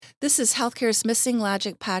This is Healthcare's Missing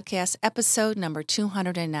Logic podcast, episode number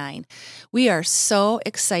 209. We are so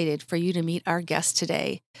excited for you to meet our guest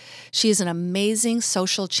today. She is an amazing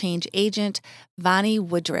social change agent, Vonnie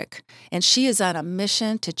Woodrick, and she is on a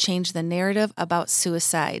mission to change the narrative about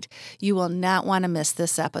suicide. You will not want to miss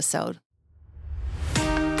this episode.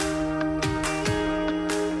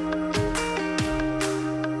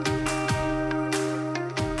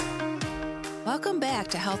 Welcome back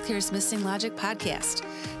to Healthcare's Missing Logic podcast.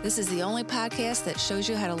 This is the only podcast that shows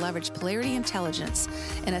you how to leverage polarity intelligence,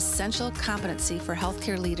 an essential competency for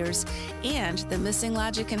healthcare leaders, and the missing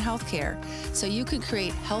logic in healthcare, so you can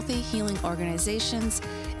create healthy, healing organizations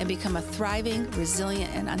and become a thriving, resilient,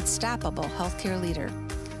 and unstoppable healthcare leader.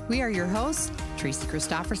 We are your hosts, Tracy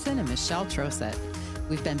Christofferson and Michelle Trosett.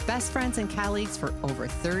 We've been best friends and colleagues for over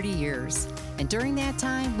 30 years. And during that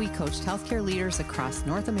time, we coached healthcare leaders across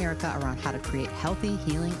North America around how to create healthy,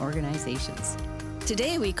 healing organizations.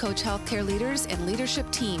 Today, we coach healthcare leaders and leadership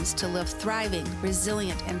teams to live thriving,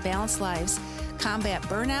 resilient, and balanced lives, combat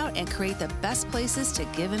burnout, and create the best places to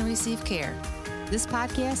give and receive care. This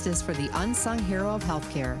podcast is for the unsung hero of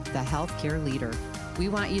healthcare, the healthcare leader. We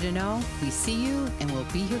want you to know we see you and we'll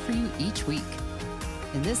be here for you each week.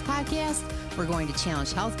 In this podcast, we're going to challenge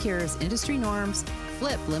healthcare's industry norms,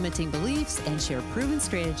 flip limiting beliefs, and share proven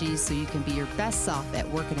strategies so you can be your best self at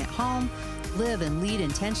work and at home, live and lead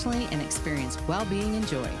intentionally, and experience well-being and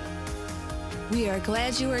joy. We are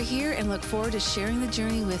glad you are here and look forward to sharing the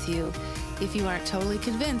journey with you. If you aren't totally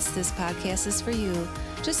convinced this podcast is for you,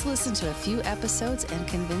 just listen to a few episodes and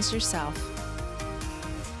convince yourself.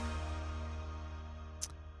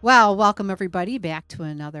 Well, welcome everybody back to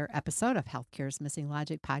another episode of Healthcare's Missing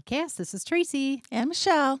Logic podcast. This is Tracy. And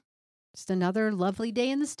Michelle. Just another lovely day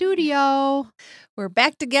in the studio. We're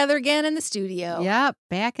back together again in the studio. Yep,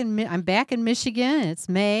 I'm back in Michigan. It's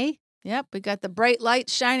May. Yep, we got the bright light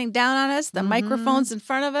shining down on us, the microphones in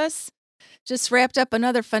front of us. Just wrapped up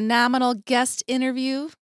another phenomenal guest interview.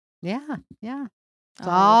 Yeah. It's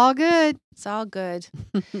all good. It's all good.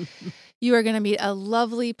 You are going to meet a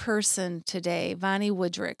lovely person today, Vonnie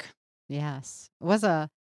Woodrick. Yes.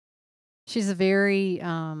 She's a very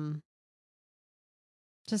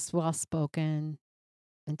just well-spoken,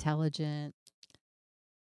 intelligent,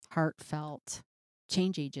 heartfelt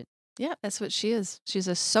change agent. Yeah, that's what she is. She's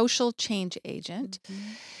a social change agent.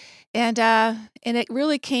 And it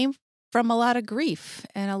really came from a lot of grief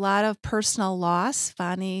and a lot of personal loss.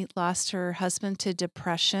 Vonnie lost her husband to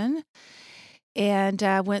depression and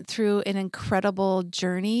went through an incredible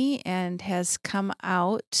journey and has come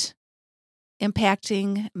out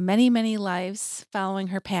impacting many, many lives following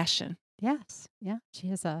her passion. Yes. Yeah. She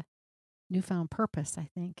has a newfound purpose, I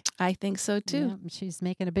think. I think so, too. Yeah, she's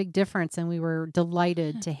making a big difference, and we were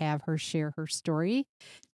delighted to have her share her story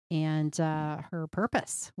and her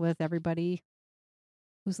purpose with everybody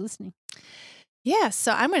who's listening. Yes,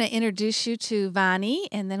 so I'm going to introduce you to Vonnie,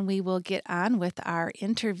 and then we will get on with our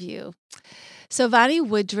interview. So Vonnie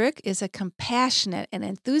Woodrick is a compassionate and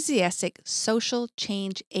enthusiastic social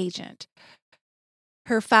change agent.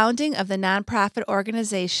 Her founding of the nonprofit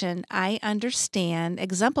organization I Understand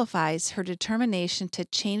exemplifies her determination to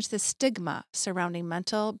change the stigma surrounding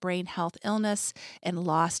mental brain health illness and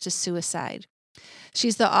loss to suicide.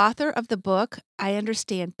 She's the author of the book, I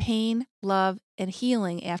Understand Pain, Love, and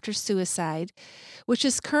Healing After Suicide, which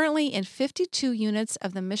is currently in 52 units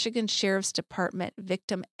of the Michigan Sheriff's Department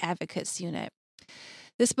Victim Advocates Unit.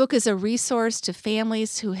 This book is a resource to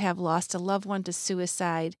families who have lost a loved one to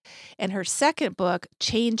suicide. And her second book,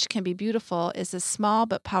 Change Can Be Beautiful, is a small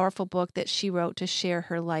but powerful book that she wrote to share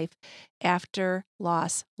her life after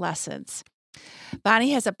loss lessons.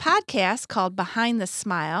 Vonnie has a podcast called Behind the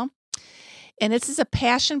Smile. And this is a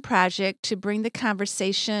passion project to bring the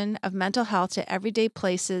conversation of mental health to everyday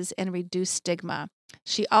places and reduce stigma.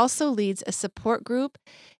 She also leads a support group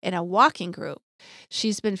and a walking group.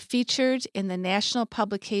 She's been featured in the national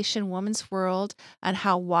publication Woman's World on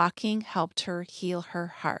how walking helped her heal her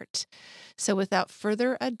heart. So without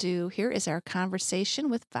further ado, here is our conversation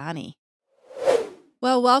with Vonnie.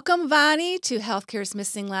 Well, welcome, Vonnie, to Healthcare's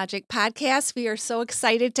Missing Logic podcast. We are so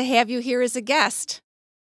excited to have you here as a guest.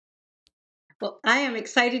 Well, I am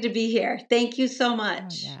excited to be here. Thank you so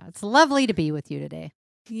much. Oh, yeah, it's lovely to be with you today.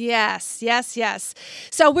 Yes.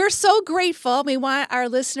 So we're so grateful. We want our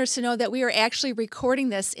listeners to know that we are actually recording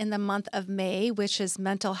this in the month of May, which is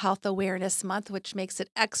Mental Health Awareness Month, which makes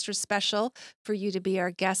it extra special for you to be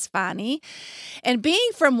our guest, Vonnie. And being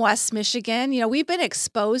from West Michigan, we've been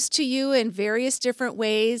exposed to you in various different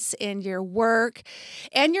ways in your work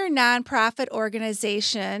and your nonprofit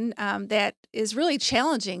organization that is really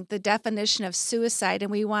challenging the definition of suicide.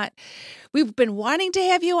 And we've been wanting to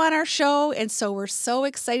have you on our show. And so we're so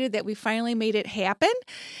excited that we finally made it happen.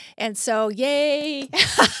 And so, yay.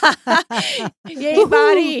 Yay,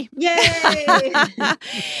 Vonnie. Yay.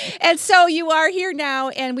 And so you are here now.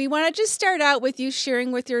 And we want to just start out with you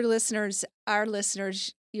sharing with our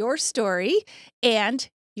listeners, your story and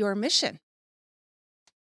your mission.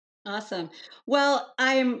 Awesome. Well,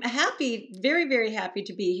 I'm happy, very, very happy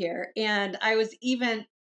to be here. And I was even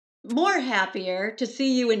more happier to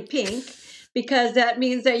see you in pink because that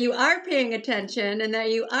means that you are paying attention and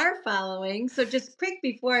that you are following. So just quick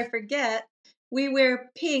before I forget, we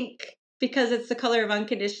wear pink because it's the color of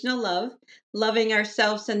unconditional love, loving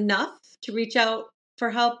ourselves enough to reach out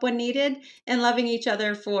for help when needed, and loving each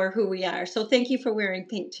other for who we are. So thank you for wearing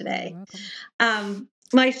pink today.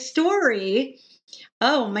 My story,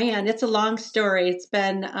 oh man, it's a long story. It's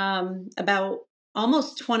been about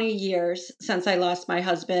almost 20 years since I lost my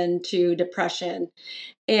husband to depression.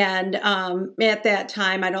 And at that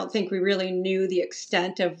time, I don't think we really knew the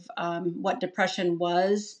extent of what depression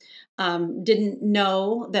was. Didn't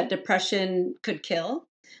know that depression could kill.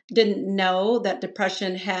 Didn't know that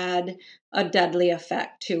depression had a deadly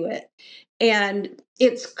effect to it. And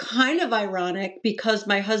it's kind of ironic because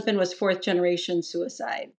my husband was fourth generation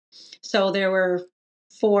suicide. So there were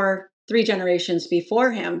three generations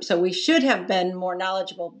before him. So we should have been more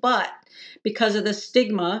knowledgeable. But because of the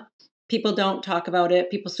stigma, people don't talk about it.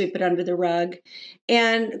 People sweep it under the rug.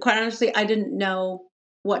 And quite honestly, I didn't know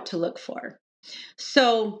what to look for.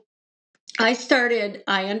 So I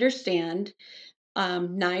understand,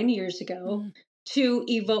 9 years ago to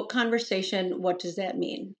evoke conversation. What does that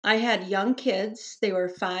mean? I had young kids. They were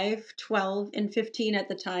 5, 12, and 15 at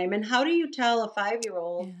the time. And how do you tell a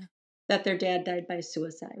 5-year-old that their dad died by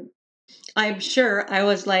suicide? I'm sure I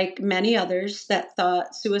was like many others that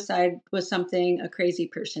thought suicide was something a crazy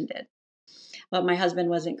person did. But my husband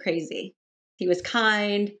wasn't crazy. He was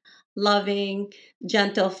kind, loving,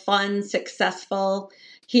 gentle, fun, successful.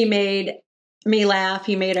 He made me laugh.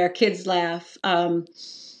 He made our kids laugh.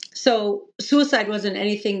 So suicide wasn't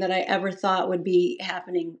anything that I ever thought would be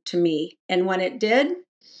happening to me. And when it did,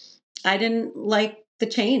 I didn't like the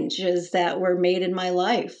changes that were made in my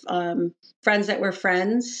life. Friends that were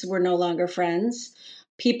friends were no longer friends.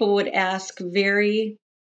 People would ask very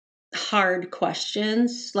hard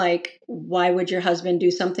questions like, why would your husband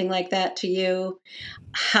do something like that to you?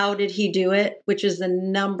 How did he do it? Which is the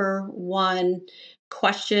number one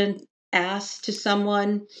question asked to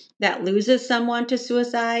someone that loses someone to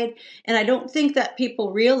suicide. And I don't think that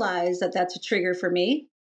people realize that that's a trigger for me,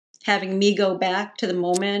 having me go back to the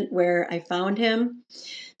moment where I found him.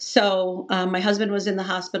 So my husband was in the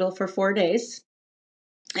hospital for 4 days.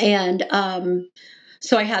 And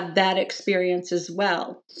so I had that experience as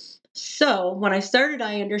well. So when I started,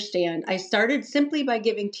 I started simply by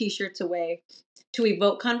giving t-shirts away to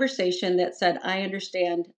evoke conversation that said, I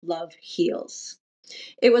understand, love heals.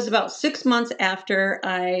 It was about 6 months after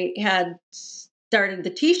I had started the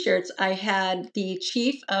t-shirts, I had the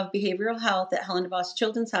chief of behavioral health at Helen DeVos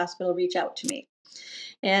Children's Hospital reach out to me.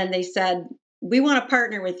 And they said, we want to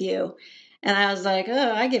partner with you. And I was like,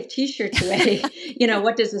 oh, I give t-shirts away.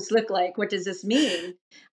 What does this look like? What does this mean?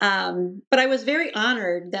 But I was very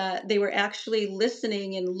honored that they were actually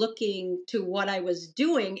listening and looking to what I was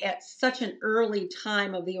doing at such an early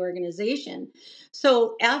time of the organization.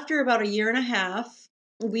 So after about a year and a half,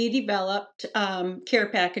 we developed care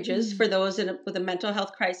packages for those with a mental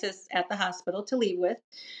health crisis at the hospital to leave with.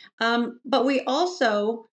 But we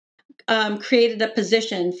also created a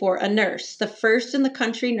position for a nurse, the first in the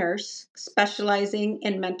country nurse specializing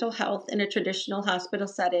in mental health in a traditional hospital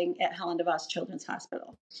setting at Helen DeVos Children's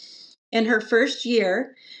Hospital. In her first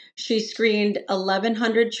year, she screened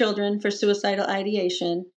 1,100 children for suicidal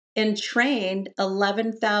ideation and trained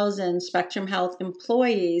 11,000 Spectrum Health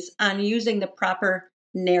employees on using the proper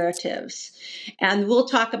narratives. And we'll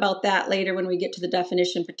talk about that later when we get to the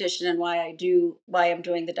definition petition and why I'm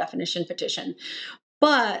doing the definition petition.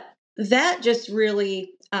 But that just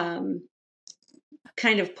really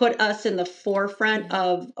kind of put us in the forefront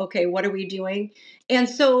of, okay, what are we doing? And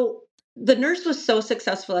so the nurse was so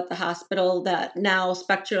successful at the hospital that now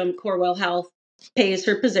Spectrum Corewell Health pays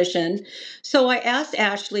her position. So I asked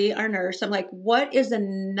Ashley, our nurse, I'm like, what is the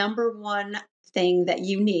number one thing that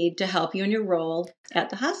you need to help you in your role at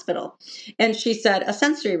the hospital? And she said, a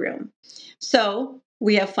sensory room. So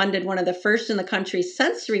we have funded one of the first in the country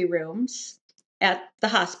sensory rooms at the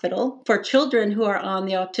hospital for children who are on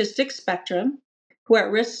the autistic spectrum, who are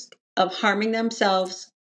at risk of harming themselves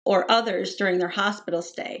or others during their hospital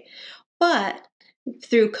stay. But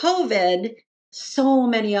through COVID, so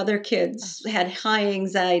many other kids had high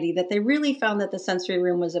anxiety that they really found that the sensory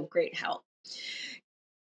room was of great help.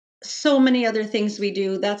 So many other things we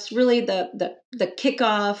do. That's really the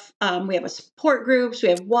kickoff. We have a support groups. We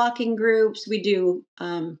have walking groups. We do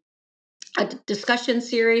a discussion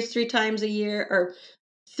series 3 times a year, or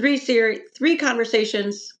three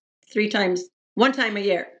conversations 3 times, 1 time a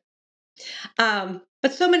year.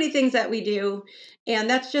 But so many things that we do, and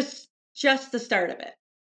that's just the start of it.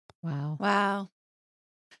 Wow. Wow.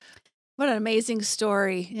 What an amazing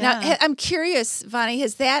story. Yeah. Now, I'm curious, Vonnie,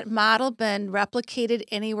 has that model been replicated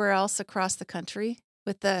anywhere else across the country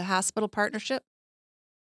with the hospital partnership?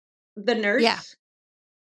 The nurse? Yeah.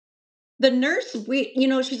 The nurse,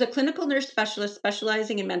 she's a clinical nurse specialist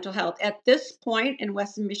specializing in mental health. At this point in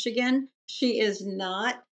West Michigan, she is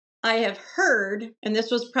not. I have heard, and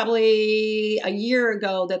this was probably a year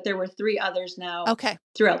ago, that there were 3 others now Okay.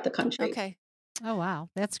 throughout the country. Okay. Oh, wow.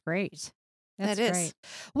 That's great. That's That is. great.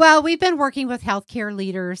 Well, we've been working with healthcare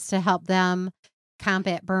leaders to help them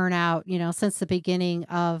combat burnout, since the beginning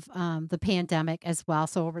of the pandemic as well.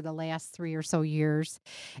 So over the last 3 or so years,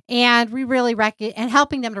 and we really and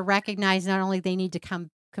helping them to recognize not only they need to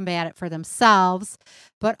combat it for themselves,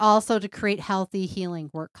 but also to create healthy, healing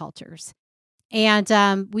work cultures.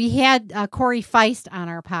 And we had Corey Feist on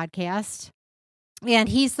our podcast, and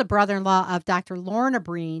he's the brother-in-law of Dr. Lorna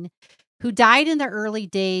Breen, who died in the early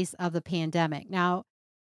days of the pandemic. Now,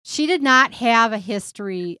 she did not have a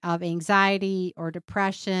history of anxiety or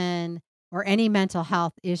depression or any mental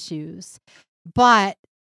health issues, but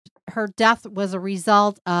her death was a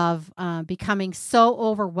result of becoming so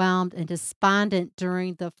overwhelmed and despondent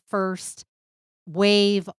during the first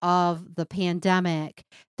wave of the pandemic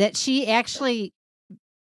that she actually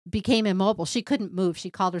became immobile. She couldn't move.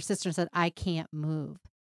 She called her sister and said, "I can't move."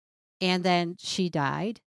 And then she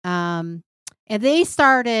died. And they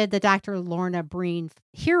started the Dr. Lorna Breen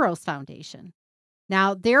Heroes Foundation.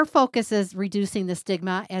 Now, their focus is reducing the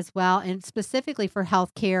stigma as well, and specifically for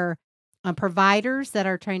healthcare providers that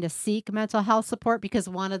are trying to seek mental health support, because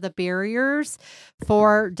one of the barriers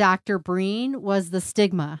for Dr. Breen was the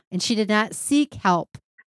stigma, and she did not seek help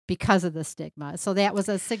because of the stigma. So that was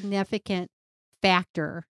a significant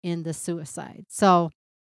factor in the suicide. So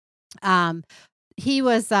he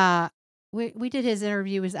was we did his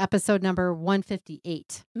interview. It was episode number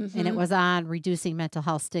 158, and it was on reducing mental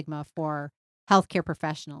health stigma for healthcare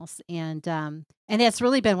professionals, and that's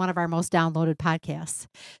really been one of our most downloaded podcasts.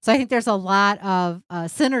 So I think there's a lot of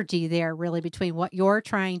synergy there, really, between what you're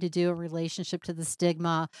trying to do in relationship to the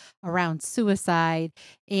stigma around suicide,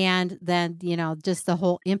 and then just the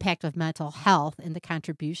whole impact of mental health and the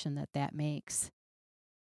contribution that makes.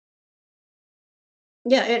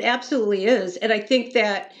 Yeah, it absolutely is. And I think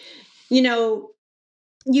that,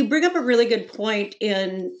 you bring up a really good point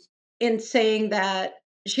in saying that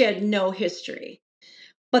she had no history,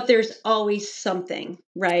 but there's always something,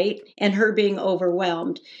 right? And her being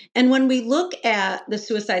overwhelmed. And when we look at the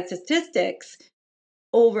suicide statistics,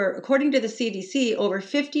 according to the CDC, over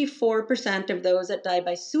 54% of those that die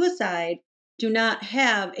by suicide do not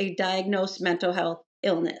have a diagnosed mental health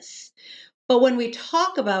illness. But when we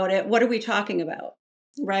talk about it, what are we talking about?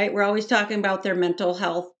 Right? We're always talking about their mental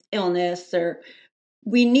health illness, or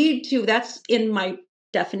we need to, that's in my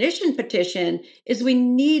definition petition, is we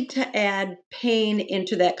need to add pain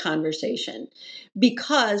into that conversation,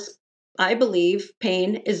 because I believe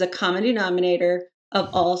pain is a common denominator of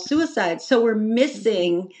all suicides. So we're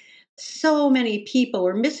missing so many people.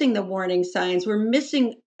 We're missing the warning signs. We're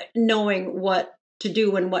missing knowing what to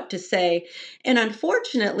do and what to say. And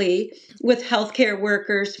unfortunately, with healthcare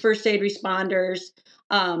workers, first aid responders,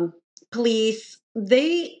 police,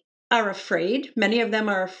 they are afraid. Many of them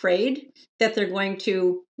are afraid that they're going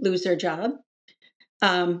to lose their job.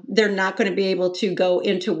 They're not going to be able to go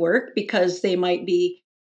into work because they might be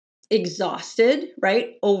exhausted,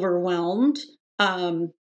 right? Overwhelmed,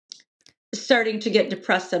 starting to get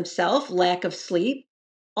depressed themselves, lack of sleep.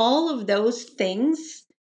 All of those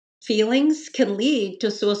feelings can lead to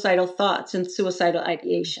suicidal thoughts and suicidal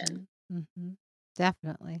ideation. Mm-hmm.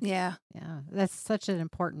 Definitely. Yeah. Yeah. That's such an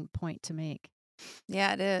important point to make.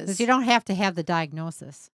 Yeah, it is. Because you don't have to have the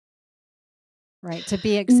diagnosis, right, to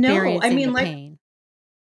be experiencing the pain.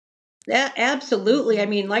 Yeah, absolutely. I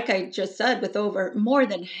mean, like I just said, with over more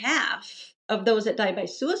than half of those that die by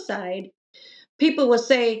suicide, people will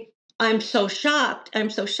say, "I'm so shocked. I'm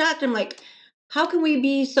so shocked." I'm like, how can we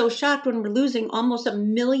be so shocked when we're losing almost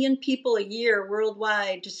 1 million people a year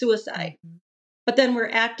worldwide to suicide? Mm-hmm. But then we're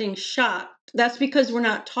acting shocked. That's because we're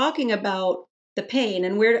not talking about the pain.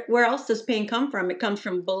 And where else does pain come from? It comes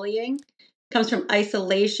from bullying. comes from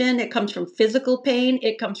isolation, it comes from physical pain,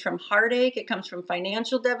 it comes from heartache, it comes from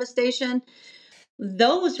financial devastation.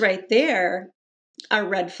 Those right there are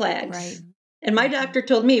red flags. Right. And my doctor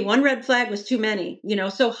told me one red flag was too many,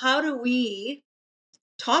 so how do we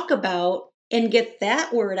talk about and get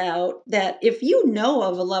that word out that if you know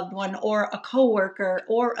of a loved one or a coworker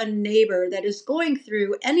or a neighbor that is going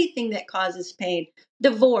through anything that causes pain,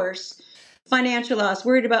 divorce, financial loss,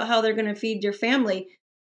 worried about how they're going to feed your family,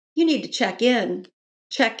 you need to check in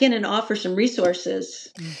and offer some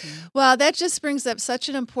resources. Well, that just brings up such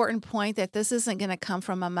an important point that this isn't going to come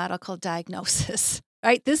from a medical diagnosis.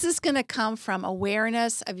 Right? This is going to come from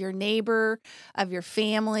awareness of your neighbor, of your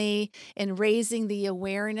family, and raising the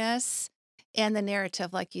awareness and the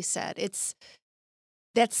narrative, like you said.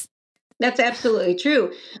 That's absolutely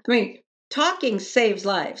true. I mean, talking saves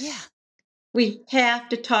lives. Yeah. We have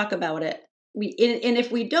to talk about it. And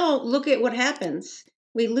if we don't, look at what happens.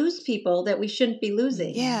 We lose people that we shouldn't be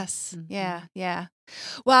losing. Yes. Yeah.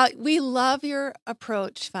 Well, we love your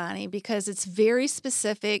approach, Vonnie, because it's very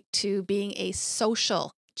specific to being a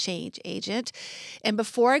social change agent. And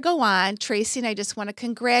before I go on, Tracy and I just want to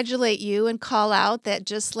congratulate you and call out that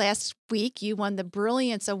just last week you won the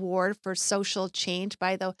Brilliance Award for Social Change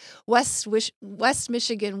by the West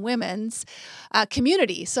Michigan Women's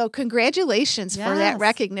Community. So congratulations for that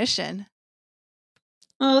recognition.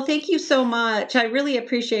 Oh, thank you so much. I really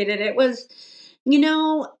appreciate it. It was,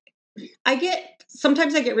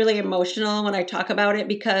 sometimes I get really emotional when I talk about it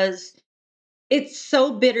because it's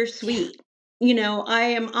so bittersweet. I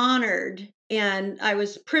am honored and I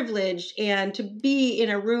was privileged, and to be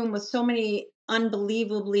in a room with so many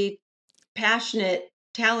unbelievably passionate,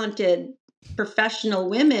 talented,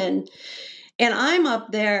 professional women. And I'm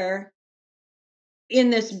up there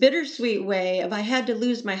in this bittersweet way of I had to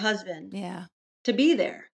lose my husband to be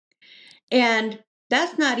there. And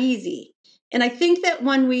that's not easy. And I think that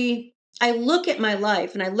when I look at my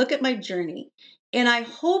life and I look at my journey, and I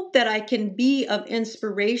hope that I can be of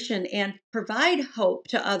inspiration and provide hope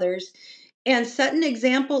to others and set an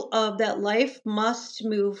example of that life must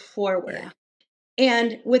move forward. Yeah.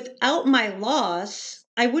 And without my loss,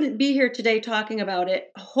 I wouldn't be here today talking about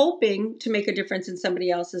it, hoping to make a difference in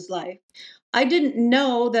somebody else's life. I didn't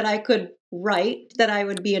know that I could write, that I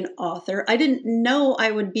would be an author. I didn't know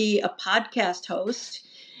I would be a podcast host,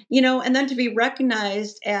 and then to be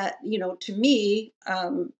recognized to me,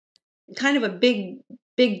 kind of a big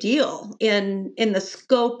deal in the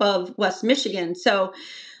scope of West Michigan. So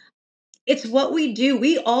it's what we do.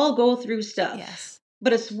 We all go through stuff. Yes.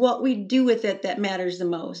 But it's what we do with it that matters the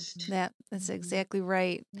most. That's exactly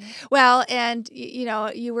right. Well, and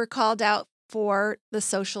you were called out for the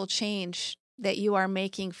social change that you are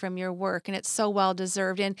making from your work, and it's so well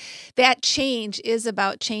deserved. And that change is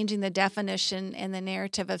about changing the definition and the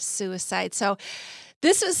narrative of suicide. So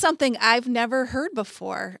this is something I've never heard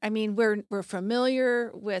before. I mean, we're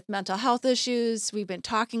familiar with mental health issues. We've been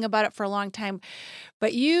talking about it for a long time,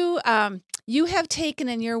 but you have taken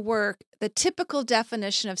in your work the typical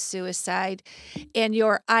definition of suicide and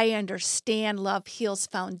your I Understand Love Heals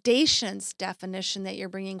Foundation's definition that you're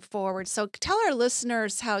bringing forward. So tell our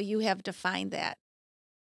listeners how you have defined that.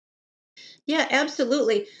 Yeah,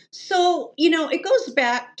 absolutely. So, it goes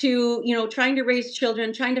back to, trying to raise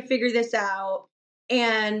children, trying to figure this out.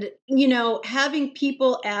 And, having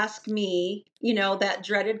people ask me, that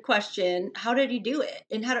dreaded question, how did you do it?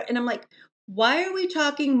 And I'm like, why are we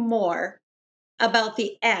talking more about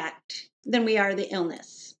the act than we are the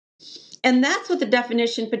illness? And that's what the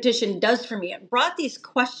definition petition does for me. It brought these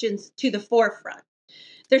questions to the forefront.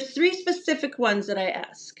 There's 3 specific ones that I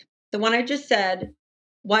ask. The one I just said,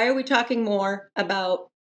 why are we talking more about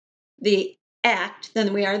the act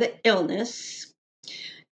than we are the illness?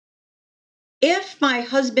 If my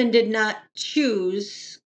husband did not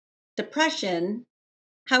choose depression,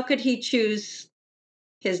 how could he choose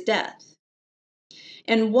his death?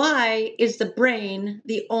 And why is the brain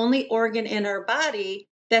the only organ in our body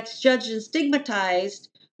that's judged and stigmatized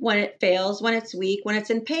when it fails, when it's weak, when it's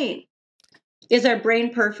in pain? Is our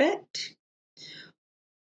brain perfect?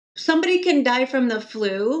 Somebody can die from the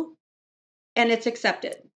flu and it's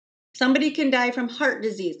accepted. Somebody can die from heart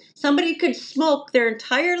disease. Somebody could smoke their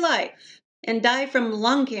entire life and die from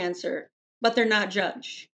lung cancer, but they're not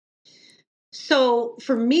judged. So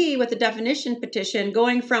for me, with the definition petition,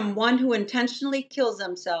 going from one who intentionally kills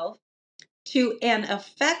himself to an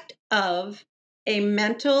effect of a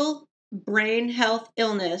mental brain health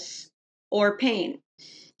illness or pain.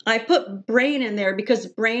 I put brain in there because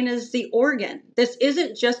brain is the organ. This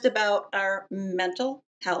isn't just about our mental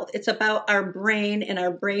health. It's about our brain, and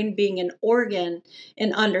our brain being an organ,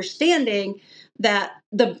 and understanding that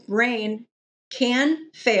the brain can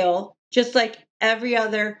fail just like every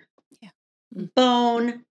other Yeah.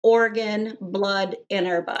 bone, organ, blood in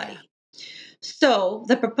our body. Yeah. So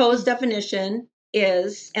the proposed definition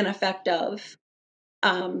is an effect of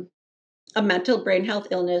a mental brain health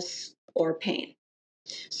illness or pain.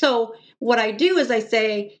 So what I do is I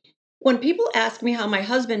say, when people ask me how my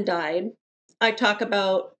husband died, I talk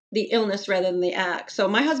about the illness rather than the act. So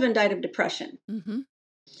my husband died of depression. Mm-hmm.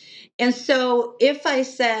 And so if I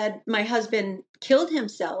said my husband killed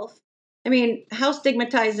himself, I mean, how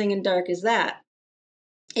stigmatizing and dark is that?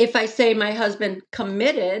 If I say my husband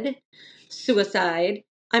committed suicide,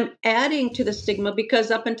 I'm adding to the stigma because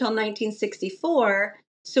up until 1964,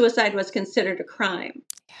 suicide was considered a crime.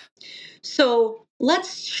 Yeah. So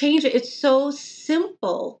let's change it. It's so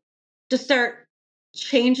simple to start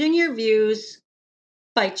changing your views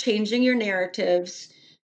by changing your narratives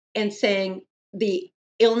and saying the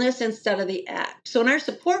illness instead of the act. So in our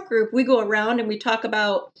support group, we go around and we talk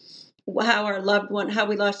about how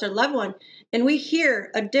we lost our loved one, and we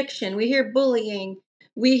hear addiction, we hear bullying,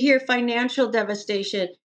 we hear financial devastation.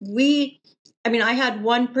 I had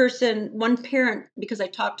one parent, because I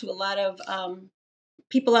talked to a lot of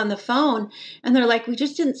people on the phone, and they're like, we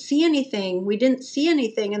just didn't see anything. We didn't see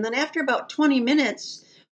anything. And then after about 20 minutes,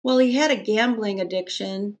 well, he had a gambling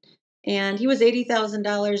addiction and he was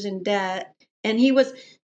 $80,000 in debt. And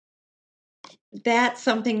that's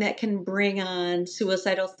something that can bring on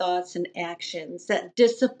suicidal thoughts and actions, that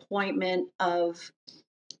disappointment of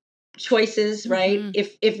choices, right?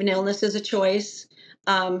 Mm-hmm. If an illness is a choice,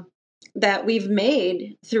 that we've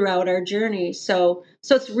made throughout our journey. So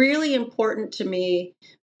it's really important to me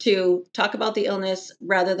to talk about the illness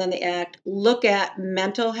rather than the act. Look at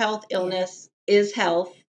mental health illness is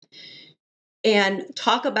health, and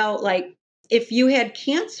talk about, like, if you had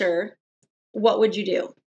cancer, what would you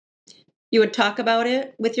do? You would talk about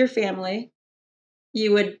it with your family.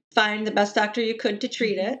 You would find the best doctor you could to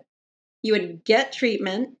treat Mm-hmm. it. You would get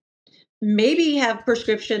treatment, maybe have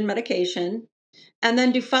prescription medication, and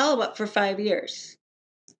then do follow-up for 5 years.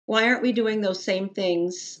 Why aren't we doing those same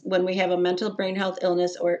things when we have a mental brain health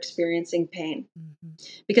illness or experiencing pain? Mm-hmm.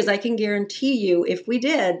 Because I can guarantee you, if we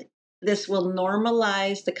did, this will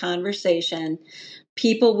normalize the conversation.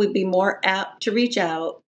 People would be more apt to reach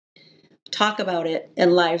out, talk about it,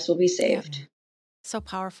 and lives will be saved. Yeah. So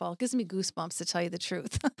powerful. It gives me goosebumps, to tell you the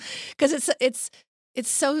truth, because it's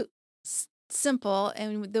so simple,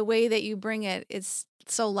 and the way that you bring it is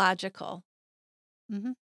so logical.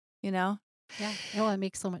 Mm-hmm. You know. Yeah. Oh, it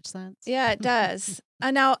makes so much sense. Yeah, it does.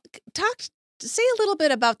 Now, say a little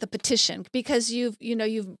bit about the petition, because you've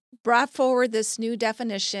brought forward this new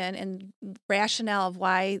definition and rationale of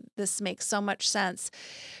why this makes so much sense.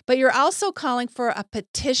 But you're also calling for a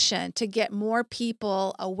petition to get more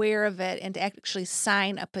people aware of it and to actually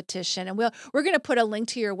sign a petition. And we're going to put a link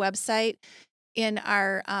to your website in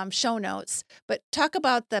our show notes. But talk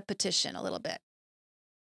about the petition a little bit.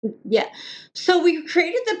 Yeah. So we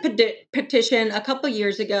created the petition a couple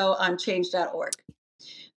years ago on change.org.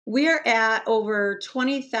 We are at over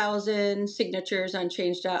 20,000 signatures on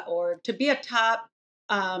change.org. To be a top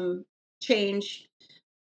change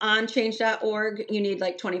on change.org, you need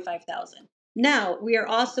like 25,000. Now,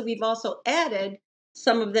 we've also added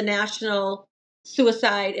some of the national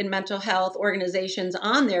suicide and mental health organizations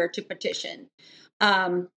on there to petition.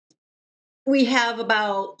 We have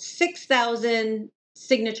about 6,000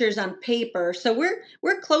 signatures on paper. So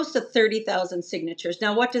we're close to 30,000 signatures.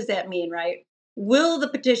 Now, what does that mean, right? Will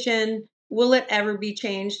it ever be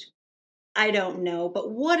changed? I don't know. But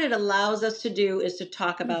what it allows us to do is to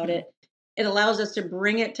talk about Mm-hmm. it. It allows us to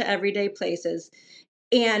bring it to everyday places.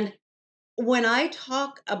 And when I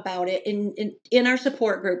talk about it in our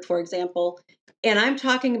support group, for example, and I'm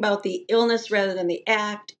talking about the illness rather than the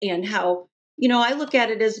act, and how, I look at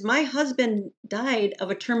it as my husband died of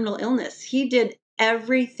a terminal illness. He did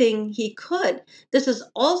everything he could. This is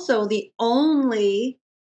also the only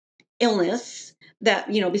illness that,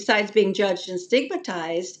 besides being judged and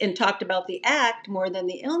stigmatized and talked about the act more than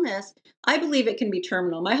the illness, I believe it can be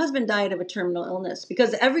terminal. My husband died of a terminal illness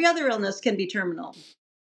because every other illness can be terminal.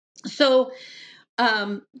 So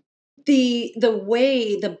um, the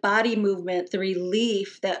way, the body movement, the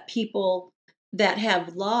relief that people that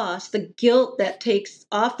have lost, the guilt that takes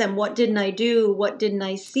off them, what didn't I do? What didn't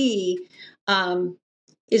I see?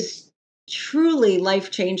 Is truly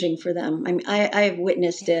life changing for them. I mean, I've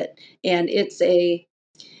witnessed it, and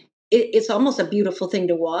it's almost a beautiful thing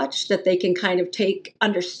to watch, that they can kind of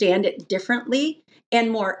understand it differently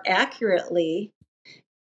and more accurately,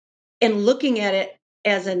 and looking at it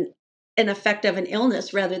as an effect of an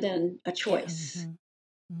illness rather than a choice.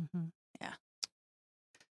 Mm-hmm. Mm-hmm. Yeah.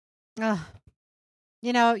 Ah,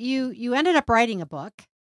 you ended up writing a book,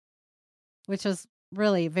 which was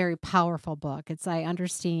really a very powerful book. It's I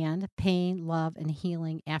Understand Pain, Love, and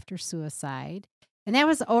Healing After Suicide. And that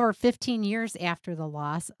was over 15 years after the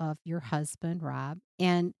loss of your husband, Rob.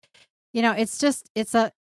 And it's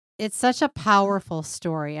such a powerful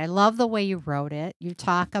story. I love the way you wrote it. You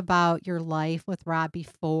talk about your life with Rob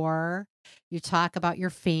before. You talk about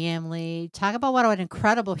your family. Talk about what an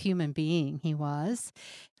incredible human being he was.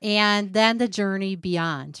 And then the journey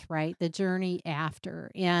beyond, right? The journey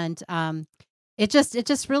after. And it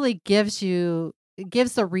just really gives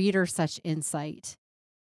the reader such insight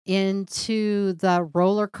into the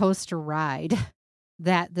roller coaster ride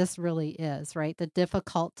that this really is, right? The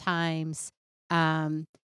difficult times. And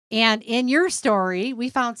in your story, we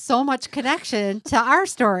found so much connection to our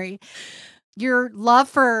story. Your love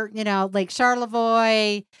for, Lake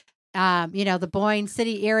Charlevoix, the Boyne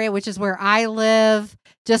City area, which is where I live,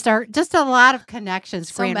 just a lot of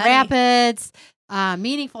connections. So Grand many. Rapids,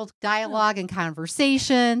 meaningful dialogue and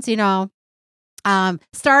conversations,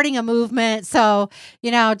 starting a movement. So,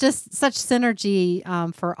 just such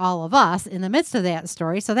synergy for all of us in the midst of that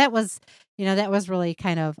story. So that was really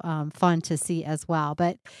kind of fun to see as well.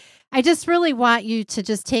 But I just really want you to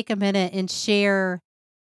just take a minute and share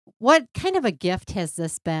what kind of a gift has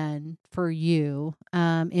this been for you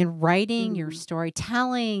in writing your story,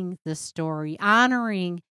 telling the story,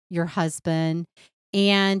 honoring your husband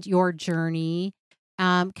and your journey.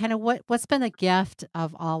 Kind of what's been the gift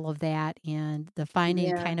of all of that and the finding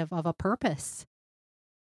Yeah. kind of a purpose.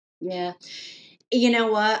 Yeah. You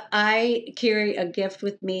know what? I carry a gift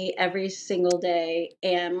with me every single day.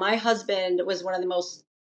 And my husband was one of the most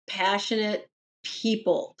passionate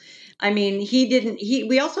people. I mean,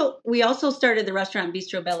 we also started the restaurant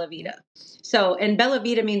Bistro Bella Vita. So, and Bella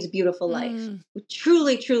Vita means beautiful life. We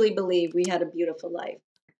truly, truly believe we had a beautiful life.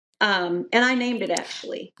 And I named it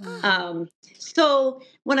actually. So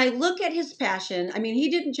when I look at his passion, I mean, he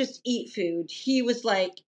didn't just eat food. He was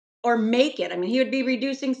like, or make it. I mean, he would be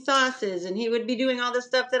reducing sauces and he would be doing all the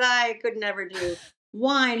stuff that I could never do.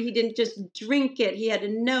 Wine, he didn't just drink it. He had to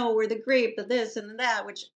know where the grape, the this and that,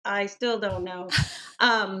 which I still don't know.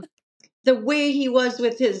 The way he was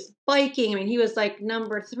with his biking, I mean, he was like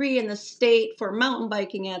number 3 in the state for mountain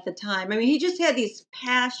biking at the time. I mean, he just had these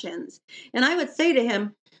passions. And I would say to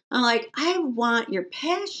him, I'm like, I want your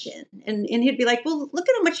passion. And he'd be like, well, look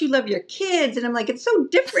at how much you love your kids. And I'm like, it's so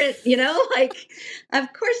different, like,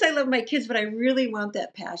 of course I love my kids, but I really want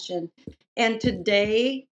that passion. And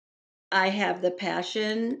today I have the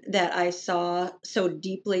passion that I saw so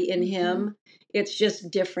deeply in him. It's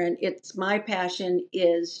just different. My passion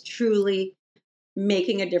is truly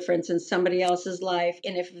making a difference in somebody else's life.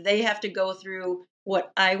 And if they have to go through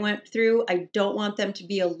what I went through, I don't want them to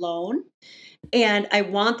be alone. And I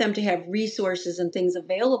want them to have resources and things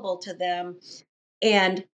available to them.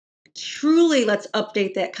 And truly, let's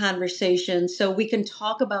update that conversation so we can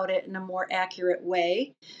talk about it in a more accurate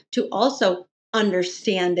way to also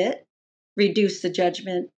understand it, reduce the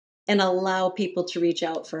judgment, and allow people to reach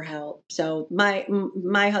out for help. So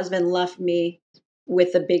my husband left me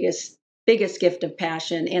with the biggest gift of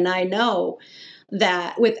passion. And I know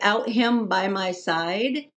that without him by my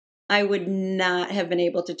side, I would not have been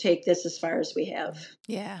able to take this as far as we have.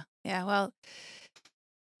 Yeah. Yeah. Well,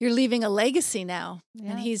 you're leaving a legacy now,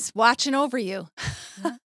 and Yes. he's watching over you.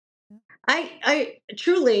 I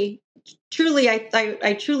truly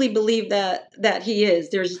I truly believe that he is.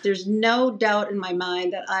 There's no doubt in my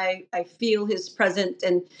mind that I feel his presence,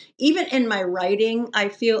 and even in my writing, I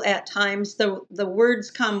feel at times the words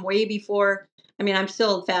come way before. I mean, I'm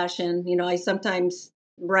still old fashioned. I sometimes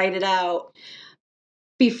write it out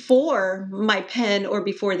before my pen or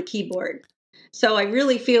before the keyboard. So I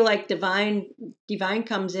really feel like divine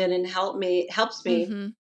comes in and helps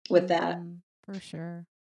me with that. For sure.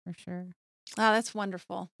 Oh, that's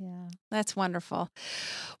wonderful. Yeah. That's wonderful.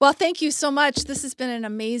 Well, thank you so much. This has been an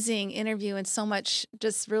amazing interview and so much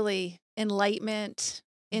just really enlightenment,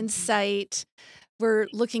 insight. We're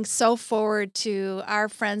looking so forward to our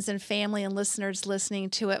friends and family and listeners listening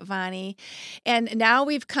to it, Vonnie. And now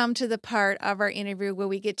we've come to the part of our interview where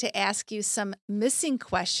we get to ask you some missing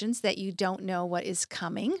questions that you don't know what is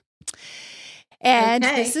coming. And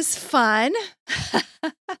this is fun.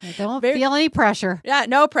 I don't feel any pressure. Yeah,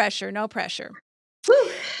 no pressure.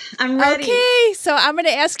 Whew, I'm ready. Okay, so I'm going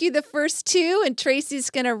to ask you the first 2, and Tracy's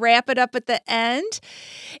going to wrap it up at the end.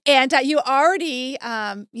 And you already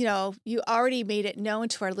made it known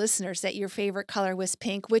to our listeners that your favorite color was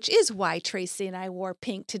pink, which is why Tracy and I wore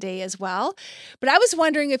pink today as well. But I was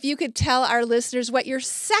wondering if you could tell our listeners what your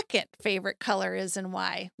second favorite color is and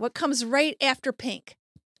why. What comes right after pink?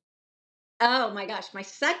 Oh my gosh, my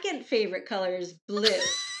second favorite color is blue.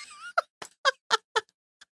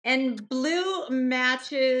 And blue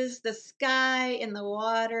matches the sky and the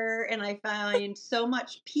water, and I find so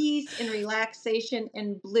much peace and relaxation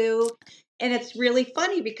in blue. And it's really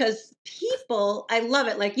funny because people, I love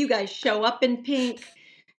it, like you guys show up in pink.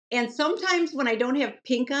 And sometimes when I don't have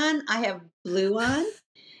pink on, I have blue on.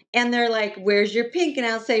 And they're like, "Where's your pink?" And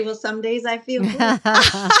I'll say, "Well, some days I feel blue."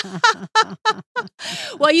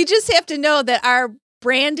 Well, you just have to know that our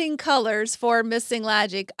branding colors for Missing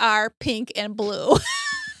Logic are pink and blue.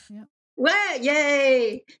 Well,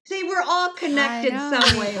 yay. See, we're all connected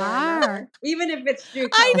some way or another, even if it's through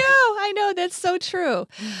color. I know. That's so true.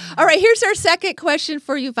 All right, here's our second question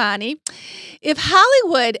for you, Vonnie. If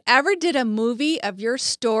Hollywood ever did a movie of your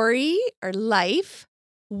story or life,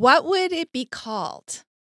 what would it be called?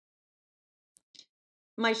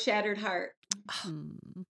 My Shattered Heart.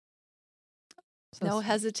 No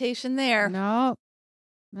hesitation there. No.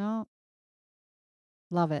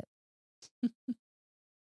 Love it.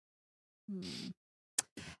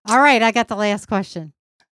 All right, I got the last question.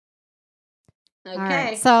 Okay. All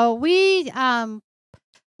right. So we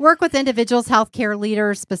work with individuals, healthcare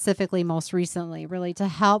leaders, specifically most recently, really to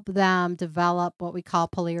help them develop what we call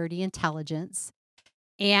polarity intelligence.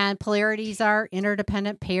 And polarities are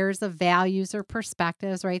interdependent pairs of values or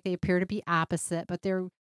perspectives, right? They appear to be opposite, but they're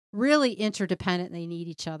really interdependent. They need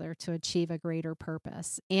each other to achieve a greater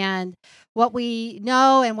purpose. And what we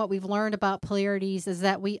know and what we've learned about polarities is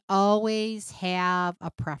that we always have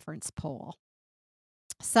a preference pole.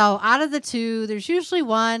 So out of the two, there's usually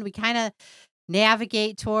one we kind of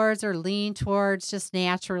navigate towards or lean towards just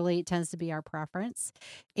naturally. It tends to be our preference.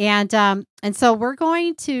 And so we're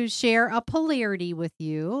going to share a polarity with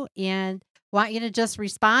you and want you to just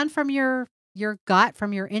respond from your gut,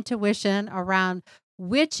 from your intuition around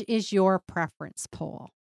which is your preference pole.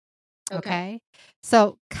 Okay.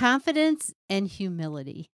 So confidence and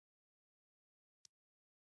humility.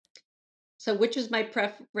 So which is my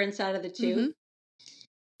preference out of the two? Mm-hmm.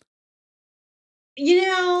 You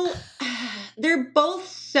know, they're both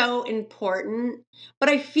so important, but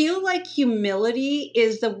I feel like humility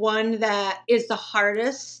is the one that is the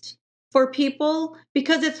hardest for people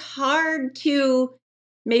because it's hard to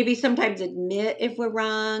maybe sometimes admit if we're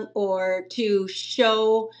wrong or to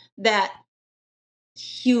show that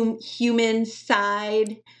human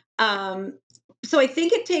side. So I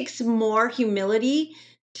think it takes more humility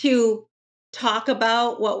to talk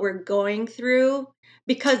about what we're going through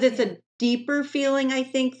because it's a deeper feeling, I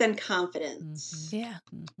think, than confidence. Yeah.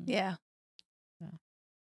 Yeah.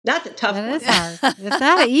 That's a tough one. That is hard. It's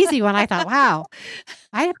not an easy one. I thought, wow,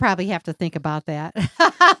 I probably have to think about that.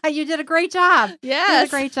 You did a great job. Yes. You did a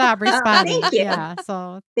great job responding. Thank you. Yeah.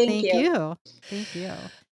 So Thank you. Thank you.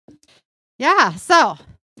 Yeah. So,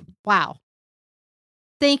 wow.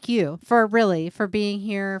 Thank you for being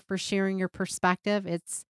here, for sharing your perspective.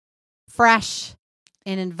 It's fresh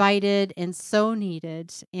and invited and so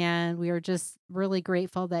needed. And we are just really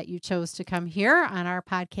grateful that you chose to come here on our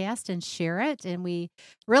podcast and share it. And we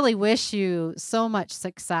really wish you so much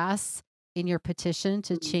success in your petition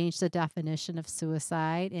to change the definition of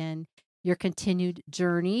suicide and your continued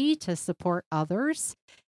journey to support others.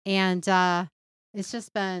 And it's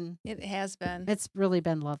just been... It has been. It's really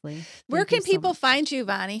been lovely. Where can people find you,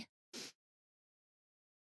 Vonnie?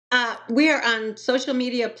 We are on social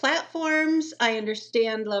media platforms. I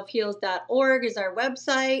understand loveheals.org is our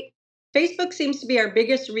website. Facebook seems to be our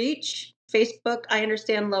biggest reach. Facebook, I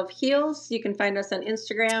understand Love Heals. You can find us on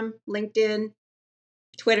Instagram, LinkedIn,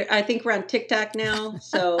 Twitter. I think we're on TikTok now,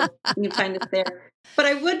 so you can find us there. But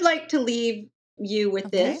I would like to leave you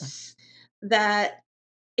with this, that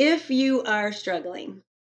if you are struggling,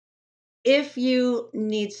 if you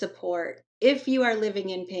need support, if you are living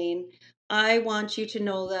in pain, I want you to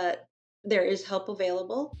know that there is help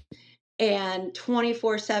available, and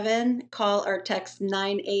 24/7 call or text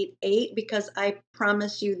 988 because I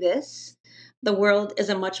promise you this, the world is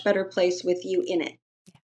a much better place with you in it.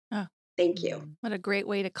 Oh, thank you. What a great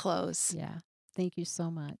way to close. Yeah. Thank you so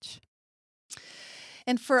much.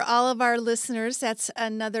 And for all of our listeners, that's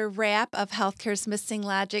another wrap of Healthcare's Missing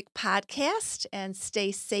Logic podcast. And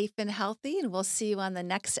stay safe and healthy, and we'll see you on the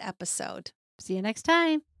next episode. See you next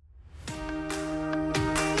time.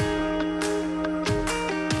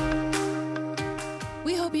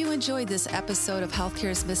 We hope you enjoyed this episode of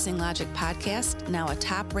Healthcare's Missing Logic podcast, now a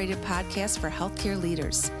top-rated podcast for healthcare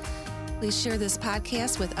leaders. Please share this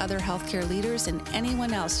podcast with other healthcare leaders and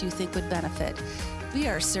anyone else you think would benefit. We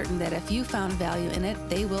are certain that if you found value in it,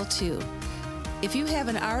 they will too. If you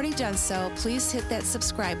haven't already done so, please hit that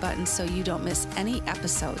subscribe button so you don't miss any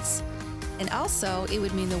episodes. And also, it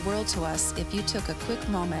would mean the world to us if you took a quick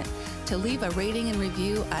moment to leave a rating and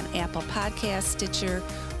review on Apple Podcasts, Stitcher,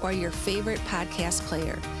 or your favorite podcast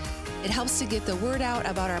player. It helps to get the word out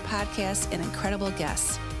about our podcast and incredible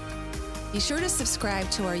guests. Be sure to subscribe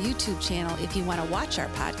to our YouTube channel if you want to watch our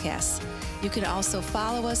podcasts. You can also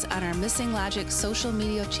follow us on our Missing Logic social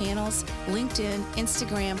media channels, LinkedIn,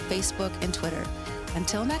 Instagram, Facebook, and Twitter.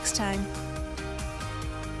 Until next time.